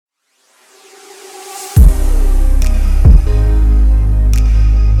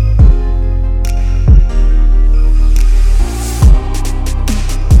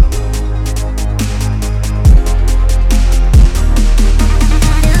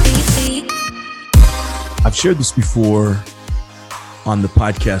I've shared this before on the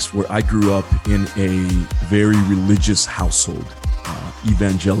podcast where I grew up in a very religious household,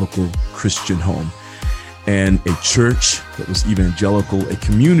 evangelical Christian home, and a church that was evangelical, a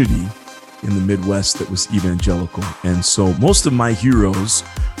community in the Midwest that was evangelical. And so most of my heroes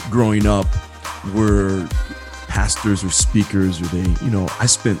growing up were pastors or speakers, or I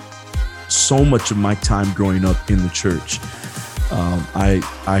spent so much of my time growing up in the church.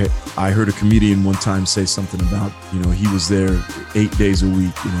 I heard a comedian one time say something about, he was there 8 days a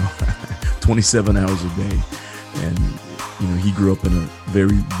week, 27 hours a day. And, he grew up in a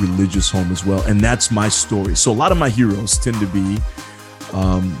very religious home as well. And that's my story. So a lot of my heroes tend to be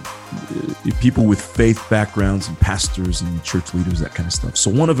people with faith backgrounds and pastors and church leaders, that kind of stuff.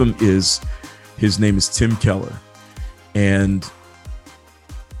 So one of them his name is Tim Keller. And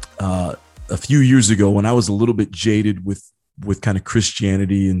a few years ago, when I was a little bit jaded with kind of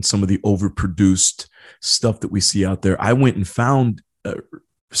Christianity and some of the overproduced stuff that we see out there, I went and found,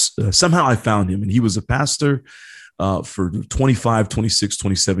 somehow I found him, and he was a pastor for 25, 26,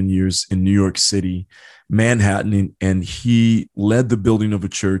 27 years in New York City, Manhattan, and he led the building of a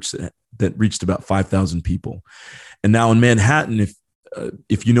church that reached about 5,000 people. And now in Manhattan,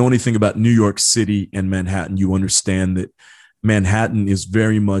 if you know anything about New York City and Manhattan, you understand that Manhattan is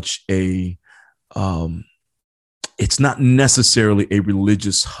very much it's not necessarily a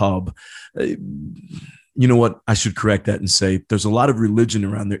religious hub. You know what? I should correct that and say there's a lot of religion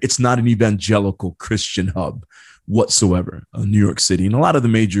around there. It's not an evangelical Christian hub whatsoever, New York City. And a lot of the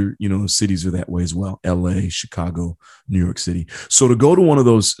major, cities are that way as well. LA, Chicago, New York City. So to go to one of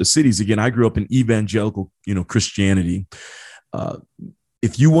those cities, again, I grew up in evangelical, Christianity.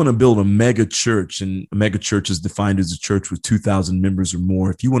 If you want to build a mega church, and a mega church is defined as a church with 2,000 members or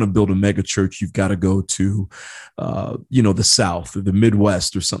more, if you want to build a mega church, you've got to go to, the South or the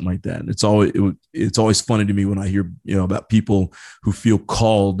Midwest or something like that. And it's always funny to me when I hear, about people who feel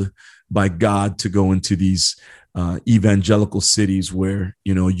called by God to go into these evangelical cities where,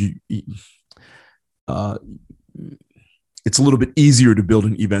 it's a little bit easier to build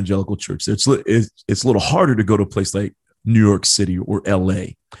an evangelical church. It's a little harder to go to a place like New York City or LA.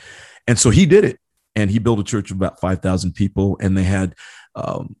 And so he did it, and he built a church of about 5,000 people, and they had,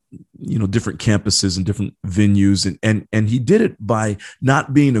 different campuses and different venues. And he did it by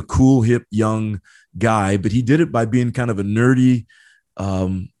not being a cool, hip, young guy, but he did it by being kind of a nerdy,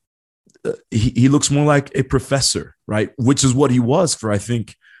 he looks more like a professor, right? Which is what he was for, I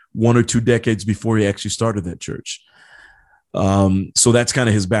think, 1 or 2 decades before he actually started that church. So that's kind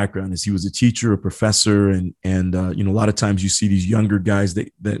of his background, is he was a teacher, a professor, and a lot of times you see these younger guys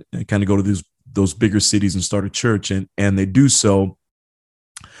that kind of go to those bigger cities and start a church, and they do so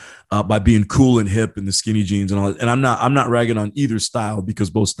by being cool and hip in the skinny jeans and all that. And I'm not ragging on either style, because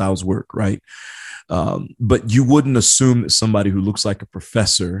both styles work, right? But you wouldn't assume that somebody who looks like a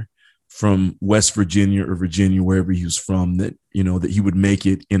professor from West Virginia or Virginia, wherever he was from, that he would make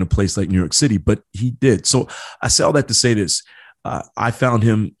it in a place like New York City, but he did. So I say all that to say this. I found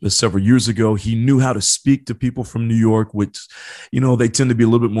him several years ago. He knew how to speak to people from New York, which, they tend to be a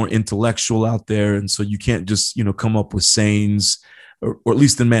little bit more intellectual out there. And so you can't just, come up with sayings, or at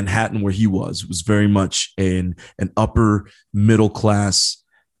least in Manhattan where he was, it was very much an upper middle class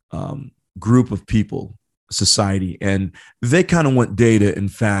group of people, society, and they kind of want data and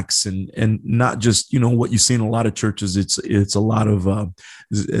facts, and not just what you see in a lot of churches. It's a lot of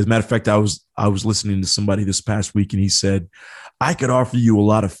as a matter of fact, I was listening to somebody this past week, and he said, I could offer you a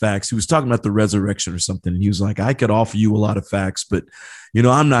lot of facts. He was talking about the resurrection or something, and he was like, I could offer you a lot of facts, but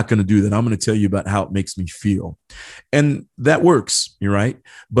I'm not going to do that. I'm going to tell you about how it makes me feel. And that works, you're right.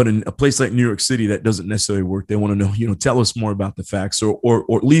 But in a place like New York City, that doesn't necessarily work. They want to know, tell us more about the facts, or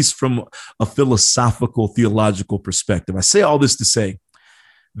at least from a philosophical, theological perspective. I say all this to say,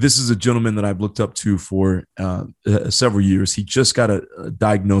 this is a gentleman that I've looked up to for several years. He just got a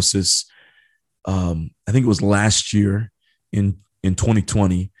diagnosis, I think it was last year in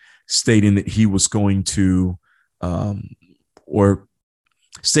 2020, stating that he was going to, or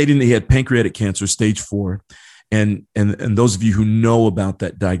stating that he had pancreatic cancer, stage 4. And those of you who know about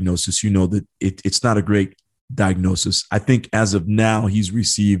that diagnosis, that it's not a great diagnosis. I think as of now, he's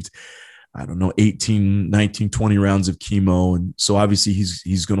received, 18, 19, 20 rounds of chemo. And so obviously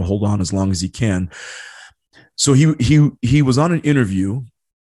he's going to hold on as long as he can. So he was on an interview,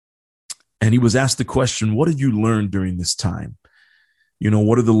 and he was asked the question, what did you learn during this time?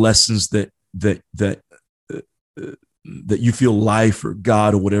 What are the lessons that that you feel life or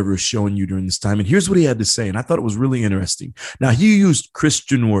God or whatever is showing you during this time. And here's what he had to say. And I thought it was really interesting. Now, he used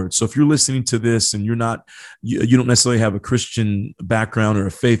Christian words. So if you're listening to this and you don't necessarily have a Christian background or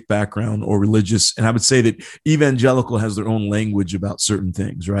a faith background or religious, and I would say that evangelical has their own language about certain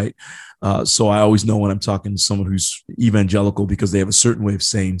things, right? So I always know when I'm talking to someone who's evangelical because they have a certain way of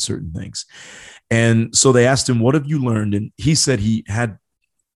saying certain things. And so they asked him, what have you learned? And he said he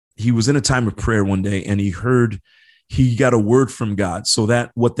was in a time of prayer one day and he got a word from God. So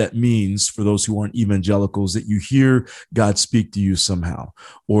what that means for those who aren't evangelicals, that you hear God speak to you somehow,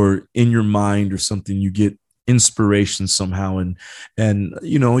 or in your mind or something, you get inspiration somehow. And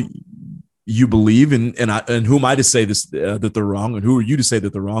you believe, and who am I to say this, that they're wrong, and who are you to say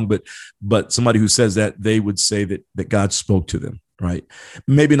that they're wrong? But somebody who says that, they would say that God spoke to them, right?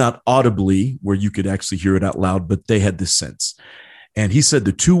 Maybe not audibly where you could actually hear it out loud, but they had this sense. And he said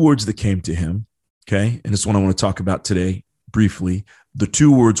the two words that came to him, okay, and it's what I want to talk about today briefly. The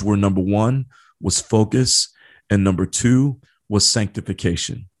two words were, number one was focus, and number two was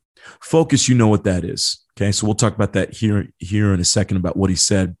sanctification. Focus, you know what that is, okay? So we'll talk about that here in a second about what he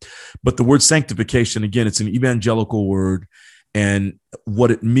said. But the word sanctification, again, it's an evangelical word, and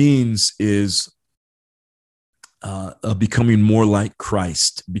what it means is becoming more like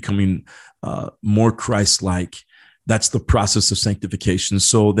Christ, becoming more Christ-like. That's the process of sanctification.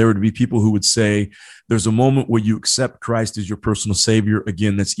 So there would be people who would say there's a moment where you accept Christ as your personal savior.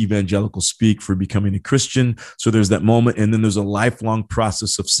 Again, that's evangelical speak for becoming a Christian. So there's that moment. And then there's a lifelong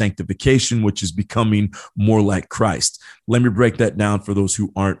process of sanctification, which is becoming more like Christ. Let me break that down for those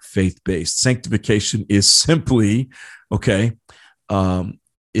who aren't faith-based. Sanctification is simply,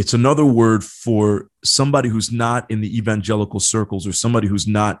 it's another word for somebody who's not in the evangelical circles, or somebody who's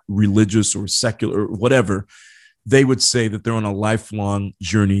not religious or secular or whatever. They would say that they're on a lifelong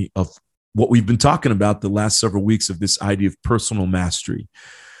journey of what we've been talking about the last several weeks, of this idea of personal mastery.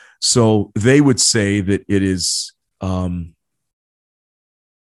 So they would say that it is,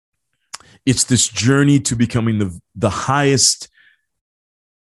 it's this journey to becoming the highest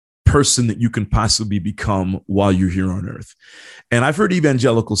person that you can possibly become while you're here on earth. And I've heard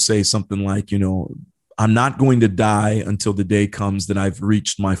evangelicals say something like, I'm not going to die until the day comes that I've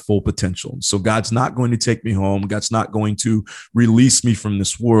reached my full potential. So God's not going to take me home. God's not going to release me from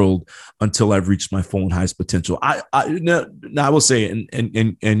this world until I've reached my full and highest potential. I will say,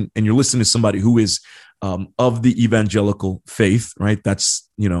 and you're listening to somebody who is of the evangelical faith, right? That's,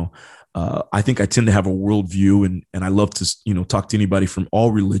 I think I tend to have a worldview, and I love to, talk to anybody from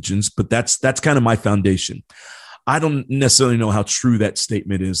all religions, but that's kind of my foundation. I don't necessarily know how true that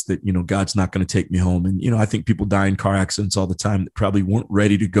statement is, that, God's not going to take me home. And, I think people die in car accidents all the time that probably weren't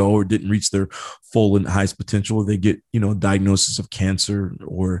ready to go or didn't reach their full and highest potential. Or they get, diagnosis of cancer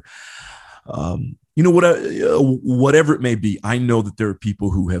or, whatever it may be. I know that there are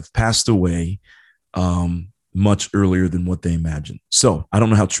people who have passed away much earlier than what they imagined. So I don't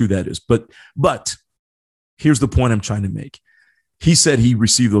know how true that is, but here's the point I'm trying to make. He said he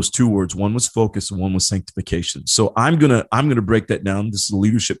received those two words. One was focus and one was sanctification. So I'm gonna break that down. This is a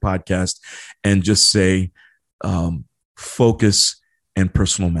leadership podcast, and just say focus and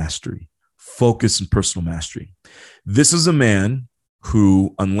personal mastery. Focus and personal mastery. This is a man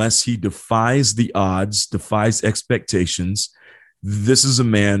who, unless he defies the odds, defies expectations, this is a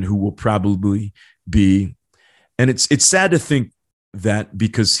man who will probably be, and it's sad to think that,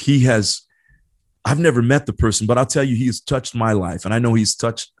 because I've never met the person, but I'll tell you, he has touched my life. And I know he's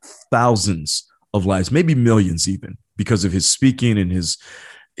touched thousands of lives, maybe millions even, because of his speaking and his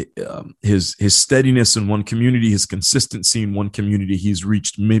steadiness in one community, his consistency in one community. He's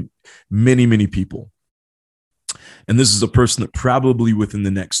reached many, many people. And this is a person that probably within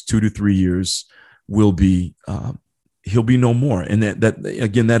the next 2 to 3 years will be, he'll be no more. And that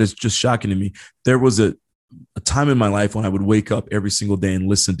again, that is just shocking to me. There was a time in my life when I would wake up every single day and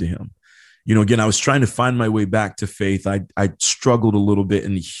listen to him. Again, I was trying to find my way back to faith. I struggled a little bit.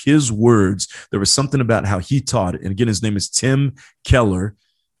 In his words, there was something about how he taught it. And again, his name is Tim Keller,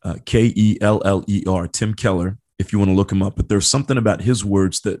 Keller, Tim Keller, if you want to look him up. But there's something about his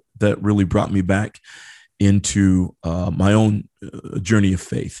words that really brought me back into my own journey of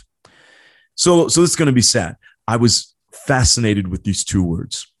faith. So this is going to be sad. I was fascinated with these two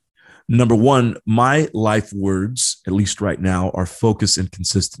words. Number one, my life words, at least right now, are focus and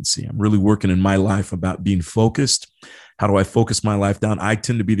consistency. I'm really working in my life about being focused. How do I focus my life down? I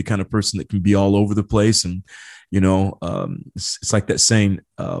tend to be the kind of person that can be all over the place. And, it's like that saying,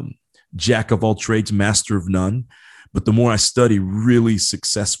 jack of all trades, master of none. But the more I study really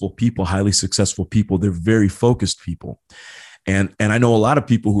successful people, highly successful people, they're very focused people. And I know a lot of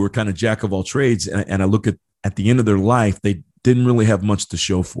people who are kind of jack of all trades. And I look at at the end of their life, they didn't really have much to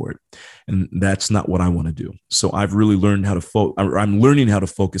show for it. And that's not what I want to do. So I've really learned how to I'm learning how to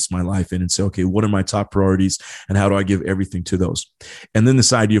focus my life in and say, okay, what are my top priorities and how do I give everything to those? And then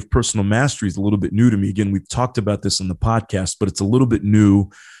this idea of personal mastery is a little bit new to me. Again, we've talked about this on the podcast, but it's a little bit new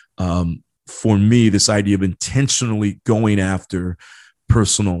for me, this idea of intentionally going after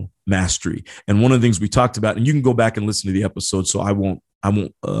personal mastery. And one of the things we talked about, and you can go back and listen to the episode, so I won't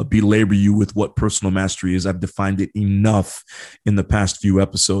belabor you with what personal mastery is. I've defined it enough in the past few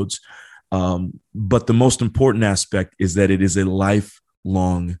episodes. But the most important aspect is that it is a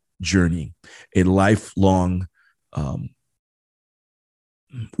lifelong journey, a lifelong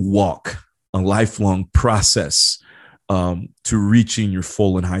walk, a lifelong process to reaching your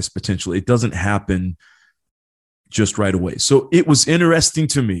full and highest potential. It doesn't happen just right away. So it was interesting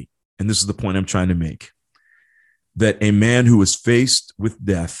to me, and this is the point I'm trying to make, that a man who was faced with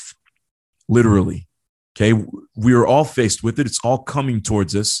death, literally, okay, we are all faced with it. It's all coming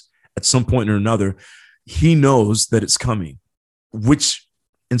towards us at some point or another. He knows that it's coming, which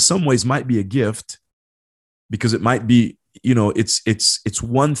in some ways might be a gift, because it might be, it's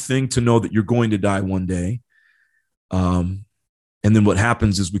one thing to know that you're going to die one day. And then what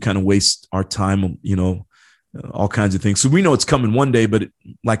happens is we kind of waste our time, all kinds of things. So we know it's coming one day, but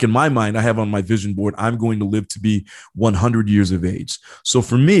like in my mind, I have on my vision board, I'm going to live to be 100 years of age. So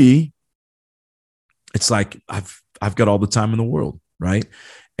for me, it's like I've got all the time in the world, right?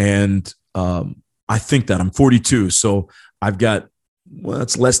 And I think that I'm 42, so I've got, well,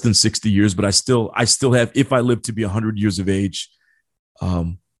 it's less than 60 years, but I still have, if I live to be 100 years of age,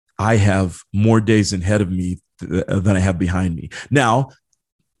 I have more days ahead of me than I have behind me. Now,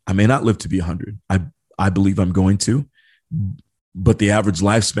 I may not live to be 100. I believe I'm going to, but the average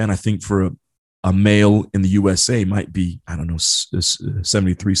lifespan, I think, for a male in the USA might be, I don't know,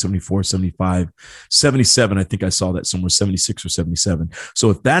 73, 74, 75, 77. I think I saw that somewhere, 76 or 77. So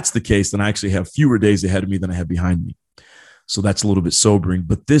if that's the case, then I actually have fewer days ahead of me than I have behind me. So that's a little bit sobering.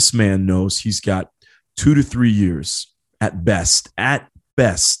 But this man knows he's got 2 to 3 years at best,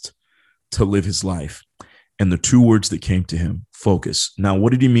 to live his life. And the 2 words that came to him, focus. Now,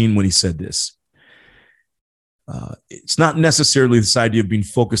 what did he mean when he said this? It's not necessarily this idea of being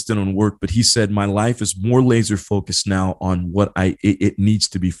focused in on work, but he said, my life is more laser focused now on what it needs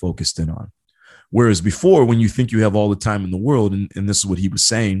to be focused in on. Whereas before, when you think you have all the time in the world, and this is what he was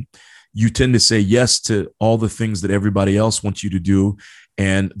saying, you tend to say yes to all the things that everybody else wants you to do.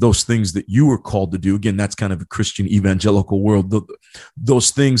 And those things that you were called to do, again, that's kind of a Christian evangelical world.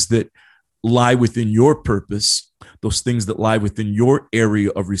 Those things that lie within your purpose, those things that lie within your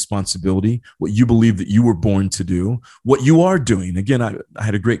area of responsibility, what you believe that you were born to do, what you are doing. Again, I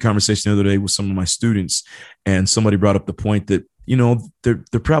had a great conversation the other day with some of my students, and somebody brought up the point that,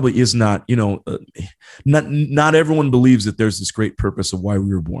 there probably is not, not everyone believes that there's this great purpose of why we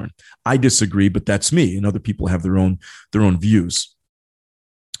were born. I disagree, but that's me, and other people have their own views.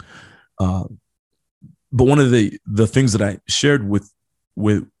 But one of the things that I shared with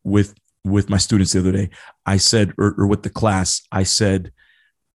my students the other day, I said, or with the class, I said,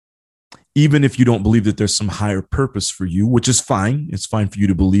 even if you don't believe that there's some higher purpose for you, which is fine, it's fine for you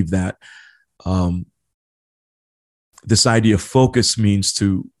to believe that. This idea of focus means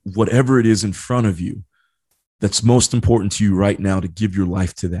to whatever it is in front of you that's most important to you right now, to give your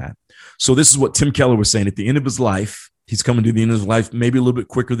life to that. So this is what Tim Keller was saying. At the end of his life, he's coming to the end of his life, maybe a little bit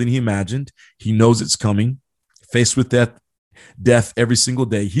quicker than he imagined. He knows it's coming, faced with death every single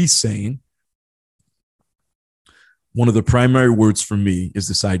day. He's saying, one of the primary words for me is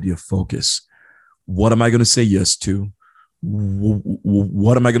this idea of focus. What am I going to say yes to?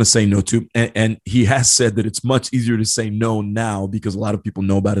 What am I going to say no to? And he has said that it's much easier to say no now because a lot of people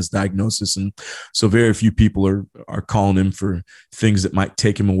know about his diagnosis. And so very few people are calling him for things that might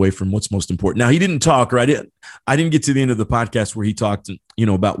take him away from what's most important. Now, he didn't talk, or I didn't get to the end of the podcast where he talked,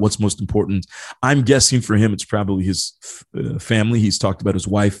 about what's most important. I'm guessing for him, it's probably his family. He's talked about his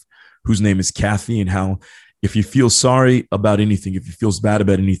wife, whose name is Kathy, and how if he feels sorry about anything, if he feels bad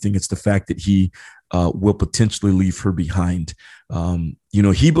about anything, it's the fact that he will potentially leave her behind.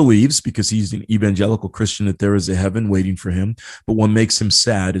 He believes, because he's an evangelical Christian, that there is a heaven waiting for him. But what makes him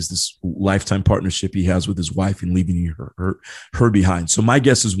sad is this lifetime partnership he has with his wife and leaving her behind. So my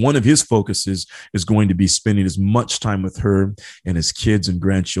guess is one of his focuses is going to be spending as much time with her and his kids and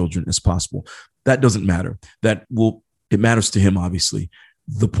grandchildren as possible. That doesn't matter. It matters to him, obviously.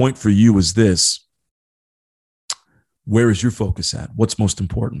 The point for you is this: where is your focus at? What's most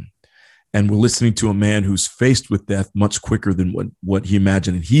important? And we're listening to a man who's faced with death much quicker than what he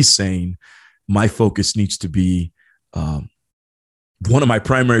imagined. And he's saying, my focus needs to be, one of my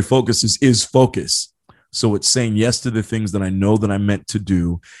primary focuses is focus. So it's saying yes to the things that I know that I'm meant to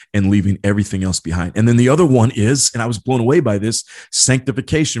do and leaving everything else behind. And then the other one is, and I was blown away by this,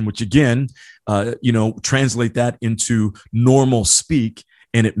 sanctification, which again, translate that into normal speak,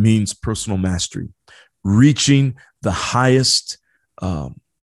 and it means personal mastery, reaching the highest,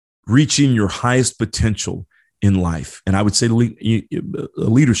 reaching your highest potential in life. And I would say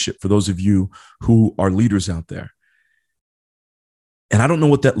leadership for those of you who are leaders out there. And I don't know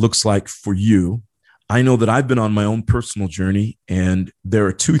what that looks like for you. I know that I've been on my own personal journey, and there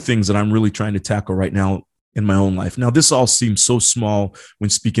are two things that I'm really trying to tackle right now in my own life. Now, this all seems so small when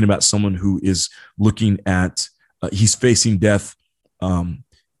speaking about someone who is looking at, he's facing death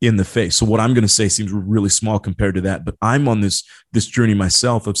in the face. So what I'm going to say seems really small compared to that, but I'm on this journey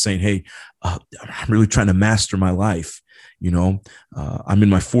myself of saying, hey, I'm really trying to master my life. I'm in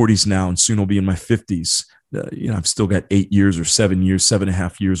my 40s now, and soon I'll be in my 50s. I've still got 8 years or 7 years,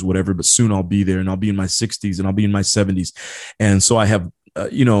 7.5 years, whatever, but soon I'll be there, and I'll be in my 60s and I'll be in my 70s. And so I have,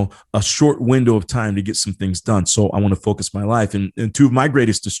 a short window of time to get some things done. So I want to focus my life. And two of my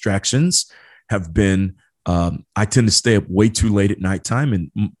greatest distractions have been, I tend to stay up way too late at nighttime,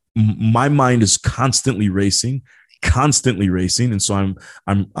 and my mind is constantly racing. And so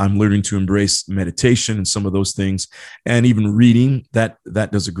I'm learning to embrace meditation and some of those things, and even reading that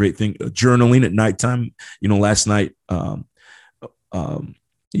does a great thing. Journaling at nighttime. Last night,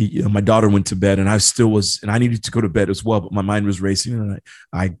 my daughter went to bed, and I needed to go to bed as well, but my mind was racing, and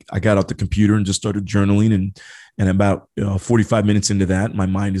I got out the computer and just started journaling, and about 45 minutes into that, my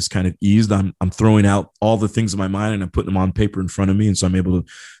mind is kind of eased. I'm throwing out all the things in my mind, and I'm putting them on paper in front of me, and so I'm able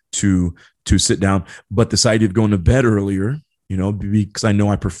to sit down. But this idea of going to bed earlier, because I know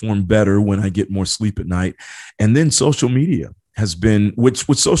I perform better when I get more sleep at night. And then social media has been, which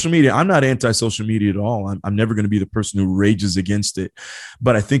with social media, I'm not anti-social media at all. I'm never going to be the person who rages against it.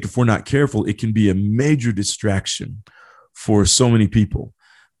 But I think if we're not careful, it can be a major distraction for so many people.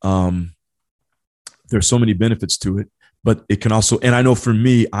 There's so many benefits to it, but it can also, and I know for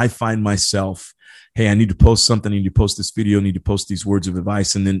me, I find myself, hey, I need to post something. I need to post this video. I need to post these words of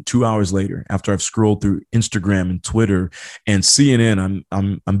advice. And then 2 hours later, after I've scrolled through Instagram and Twitter and CNN,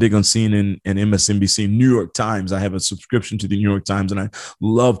 I'm big on CNN and MSNBC, New York Times. I have a subscription to the New York Times, and I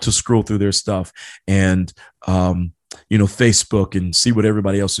love to scroll through their stuff and, Facebook and see what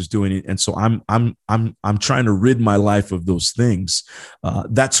everybody else is doing. And so I'm trying to rid my life of those things.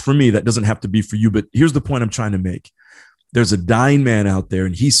 That's for me. That doesn't have to be for you. But here's the point I'm trying to make. There's a dying man out there,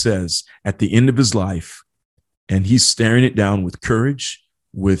 and he says at the end of his life, and he's staring it down with courage,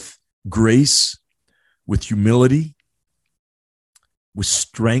 with grace, with humility, with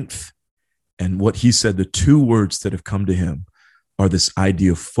strength. And what he said, the two words that have come to him are this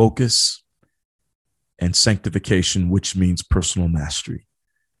idea of focus and sanctification, which means personal mastery.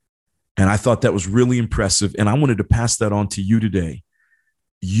 And I thought that was really impressive. And I wanted to pass that on to you today.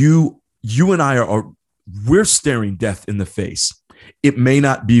 You and I we're staring death in the face. It may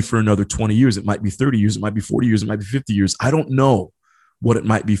not be for another 20 years. It might be 30 years. It might be 40 years. It might be 50 years. I don't know what it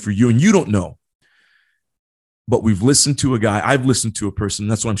might be for you, and you don't know. But we've listened to a guy. I've listened to a person.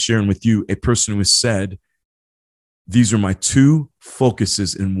 That's what I'm sharing with you. A person who has said, these are my two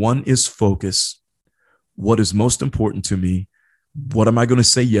focuses. And one is focus. What is most important to me? What am I going to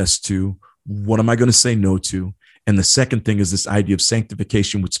say yes to? What am I going to say no to? And the second thing is this idea of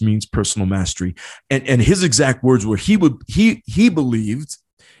sanctification, which means personal mastery. And his exact words were he believes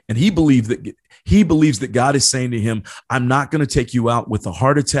that God is saying to him, I'm not going to take you out with a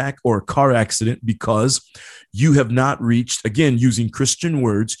heart attack or a car accident because you have not reached, again, using Christian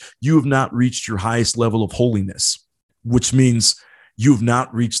words, you have not reached your highest level of holiness, which means you've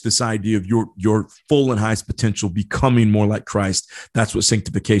not reached this idea of your full and highest potential, becoming more like Christ. That's what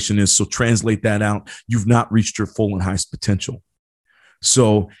sanctification is. So translate that out. You've not reached your full and highest potential.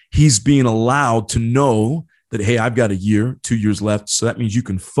 So he's being allowed to know that, hey, I've got a year, 2 years left. So that means you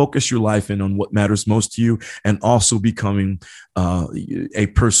can focus your life in on what matters most to you, and also becoming a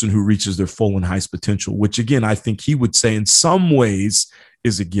person who reaches their full and highest potential, which again, I think he would say in some ways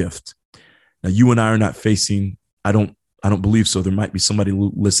is a gift. Now, you and I are not facing, I don't believe so. There might be somebody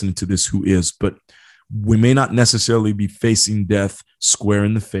listening to this who is, but we may not necessarily be facing death square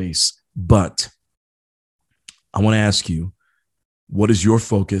in the face. But I want to ask you, what is your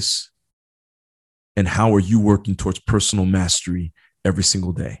focus, and how are you working towards personal mastery every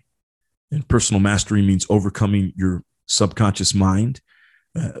single day? And personal mastery means overcoming your subconscious mind,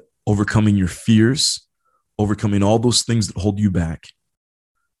 overcoming your fears, overcoming all those things that hold you back.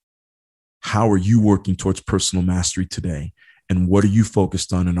 How are you working towards personal mastery today? And what are you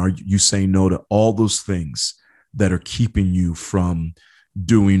focused on? And are you saying no to all those things that are keeping you from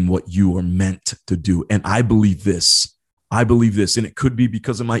doing what you are meant to do. And I believe this. I believe this, and it could be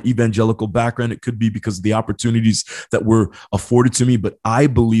because of my evangelical background. It could be because of the opportunities that were afforded to me, but I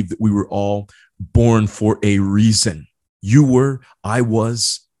believe that we were all born for a reason. You were, I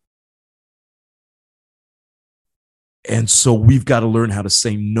was. And so we've got to learn how to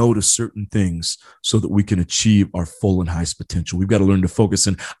say no to certain things so that we can achieve our full and highest potential. We've got to learn to focus.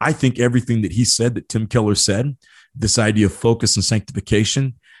 And I think everything that he said, that Tim Keller said, this idea of focus and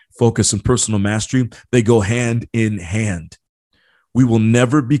sanctification, focus and personal mastery, they go hand in hand. We will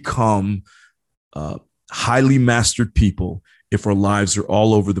never become highly mastered people if our lives are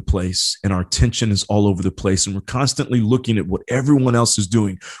all over the place and our attention is all over the place and we're constantly looking at what everyone else is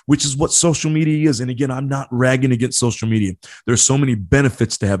doing, which is what social media is. And again, I'm not ragging against social media. There's so many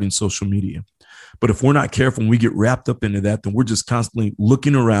benefits to having social media. But if we're not careful and we get wrapped up into that, then we're just constantly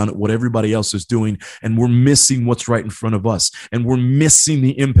looking around at what everybody else is doing, and we're missing what's right in front of us, and we're missing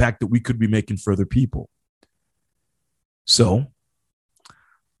the impact that we could be making for other people. So,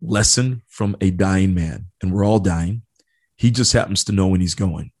 lesson from a dying man, and we're all dying. He just happens to know when he's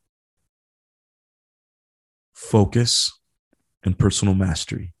going. Focus and personal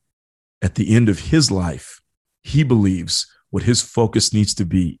mastery. At the end of his life, he believes what his focus needs to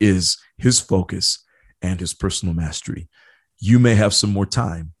be is his focus and his personal mastery. You may have some more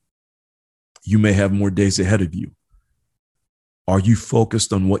time. You may have more days ahead of you. Are you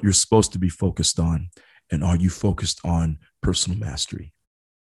focused on what you're supposed to be focused on? And are you focused on personal mastery?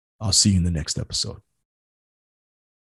 I'll see you in the next episode.